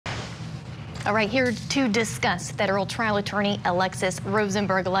All right, here to discuss federal trial attorney Alexis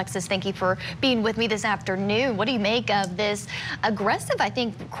Rosenberg. Alexis, thank you for being with me this afternoon. What do you make of this aggressive, I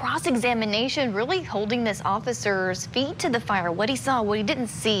think, cross-examination, really holding this officer's feet to the fire? What he saw, what he didn't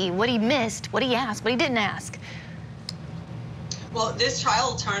see, what he missed, what he asked, what he didn't ask. Well, this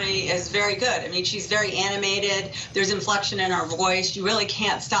trial attorney is very good. I mean, she's very animated. There's inflection in her voice. You really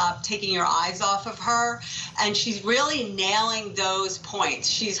can't stop taking your eyes off of her. And she's really nailing those points.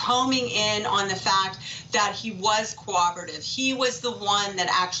 She's homing in on the fact that he was cooperative. He was the one that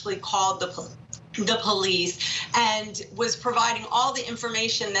actually called the police and was providing all the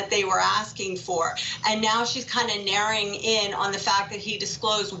information that they were asking for. And now she's kind of narrowing in on the fact that he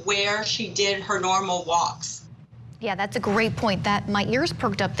disclosed where she did her normal walks. Yeah, that's a great point. That my ears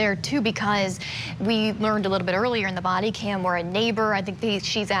perked up there too, because we learned a little bit earlier in the body cam where a neighbor, I think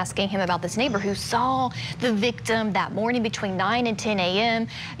she's asking him about this neighbor who saw the victim that morning between 9 and 10 a.m.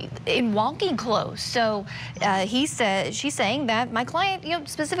 in walking clothes. So she's saying that my client,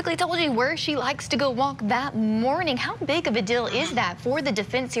 specifically told you where she likes to go walk that morning. How big of a deal is that for the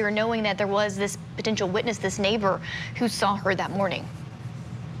defense here, knowing that there was this potential witness, this neighbor who saw her that morning?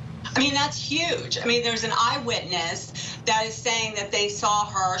 I mean, that's huge. I mean, there's an eyewitness that is saying that they saw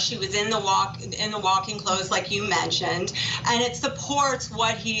her. She was in the walking clothes, like you mentioned, and it supports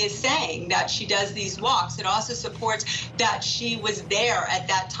what he is saying, that she does these walks. It also supports that she was there at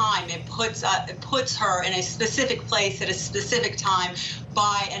that time. It puts her in a specific place at a specific time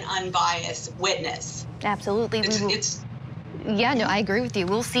by an unbiased witness. Absolutely. Yeah, no, I agree with you.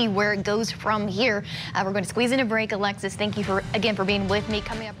 We'll see where it goes from here. We're going to squeeze in a break. Alexis, thank you again for being with me.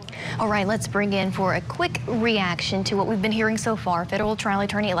 Coming up. All right, let's bring in for a quick reaction to what we've been hearing so far. Federal trial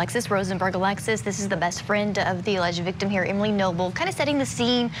attorney Alexis Rosenberg. Alexis, this is the best friend of the alleged victim here, Emily Noble, kind of setting the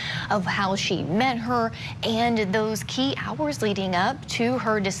scene of how she met her and those key hours leading up to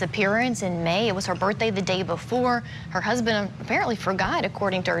her disappearance in May. It was her birthday the day before. Her husband apparently forgot,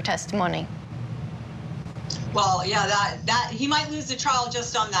 according to her testimony. Well, yeah, that he might lose the trial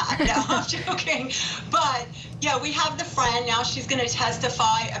just on that. No, I'm joking. But yeah, we have the friend. Now she's going to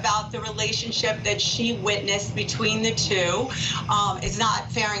testify about the relationship that she witnessed between the two. It's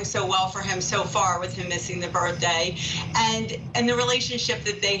not faring so well for him so far with him missing the birthday, and the relationship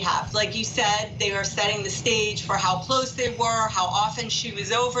that they have. Like you said, they are setting the stage for how close they were, how often she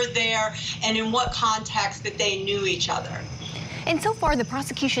was over there, and in what context that they knew each other. And so far, the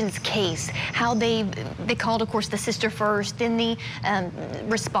prosecution's case, how they called, of course, the sister first, then the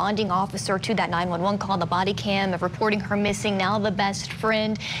responding officer to that 911 call, the body cam of reporting her missing, now the best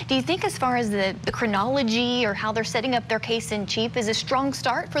friend. Do you think as far as the chronology or how they're setting up their case in chief is a strong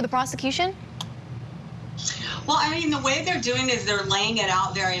start for the prosecution? Well, I mean, the way they're doing is they're laying it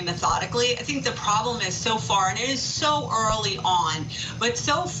out very methodically. I think the problem is so far, and it is so early on, but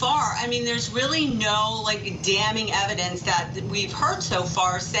so far, I mean, there's really no damning evidence that we've heard so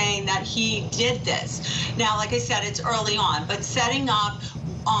far saying that he did this. Now, like I said, it's early on, but setting up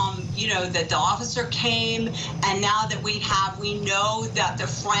that the officer came, and now that we know that the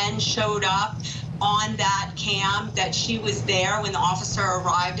friend showed up on that cam, that she was there when the officer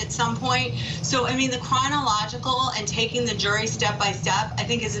arrived at some point. So, I mean, the chronological and taking the jury step by step, I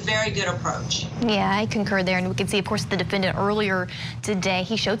think is a very good approach. Yeah, I concur there. And we can see, of course, the defendant earlier today,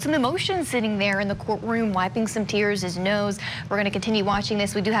 he showed some emotion sitting there in the courtroom, wiping some tears, his nose. We're going to continue watching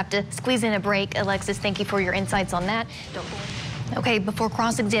this. We do have to squeeze in a break. Alexis, thank you for your insights on that. Okay, before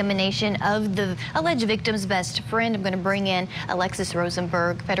cross-examination of the alleged victim's best friend, I'm going to bring in Alexis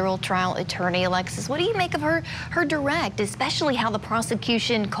Rosenberg, federal trial attorney. Alexis, what do you make of her direct, especially how the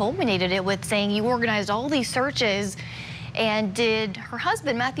prosecution culminated it with saying you organized all these searches, and did her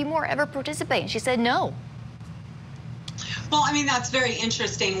husband, Matthew Moore, ever participate? And she said no. Well, I mean, that's very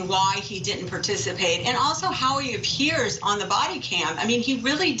interesting why he didn't participate, and also how he appears on the body cam. I mean, he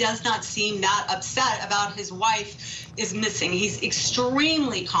really does not seem that upset about his wife is missing. He's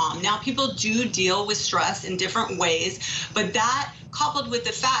extremely calm. Now, people do deal with stress in different ways, but that coupled with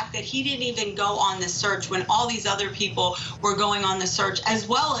the fact that he didn't even go on the search when all these other people were going on the search, as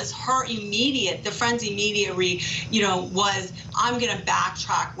well as the friend's immediate was, I'm going to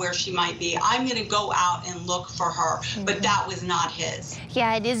backtrack where she might be. I'm going to go out and look for her. But that was not his.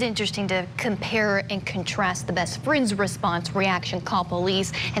 Yeah, it is interesting to compare and contrast the best friend's response, reaction, call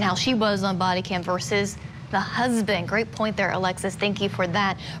police, and how she was on body cam versus the husband. Great point there, Alexis. Thank you for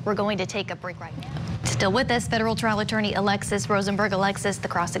that. We're going to take a break right now. Still with us, federal trial attorney Alexis Rosenberg. Alexis, the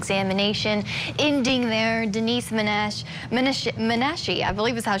cross-examination ending there. Denise Menashe, I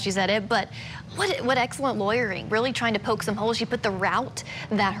believe is how she said it, but what excellent lawyering, really trying to poke some holes. She put the route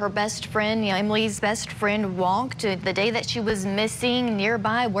that her best friend, Emily's best friend, walked the day that she was missing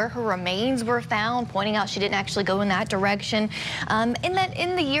nearby where her remains were found, pointing out she didn't actually go in that direction. And that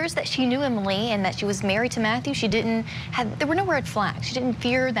in the years that she knew Emily and that she was married to Matthew, there were no red flags. She didn't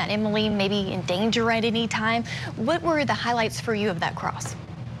fear that Emily may be in danger at any time. What were the highlights for you of that cross?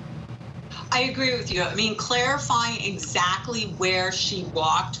 I agree with you. I mean, clarifying exactly where she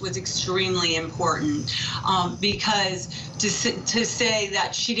walked was extremely important because to say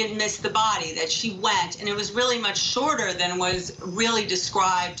that she didn't miss the body, that she went, and it was really much shorter than was really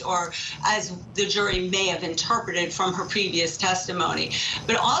described or as the jury may have interpreted from her previous testimony.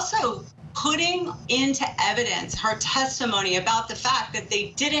 But also putting into evidence her testimony about the fact that they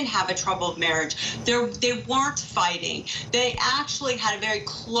didn't have a troubled marriage. They weren't fighting. They actually had a very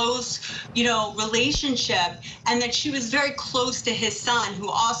close, relationship, and that she was very close to his son, who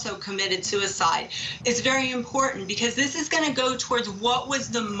also committed suicide. It's very important because this is going to go towards what was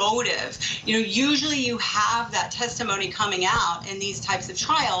the motive. Usually you have that testimony coming out in these types of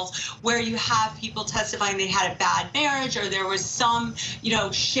trials where you have people testifying they had a bad marriage or there was some,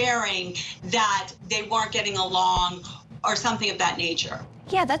 sharing that they weren't getting along or something of that nature.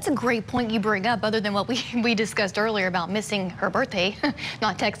 Yeah, that's a great point you bring up, other than what we discussed earlier about missing her birthday,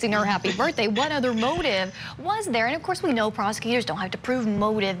 not texting her happy birthday. What other motive was there? And of course, we know prosecutors don't have to prove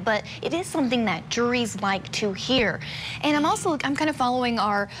motive, but it is something that juries like to hear. And I'm kind of following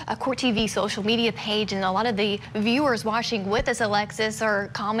our CourtTV social media page, and a lot of the viewers watching with us, Alexis, are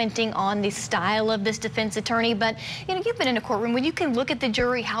commenting on the style of this defense attorney. But you've been in a courtroom when you can look at the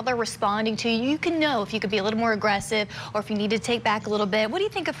jury, how they're responding to you. You can know if you could be a little more aggressive or if you need to take back a little bit. What do you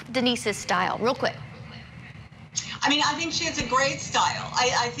think of Denise's style, real quick? I mean, I think she has a great style.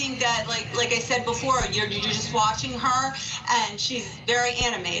 I think that, like I said before, you're just watching her, and she's very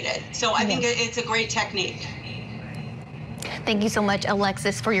animated. So I think it's a great technique. Thank you so much,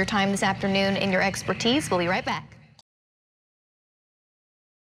 Alexis, for your time this afternoon and your expertise. We'll be right back.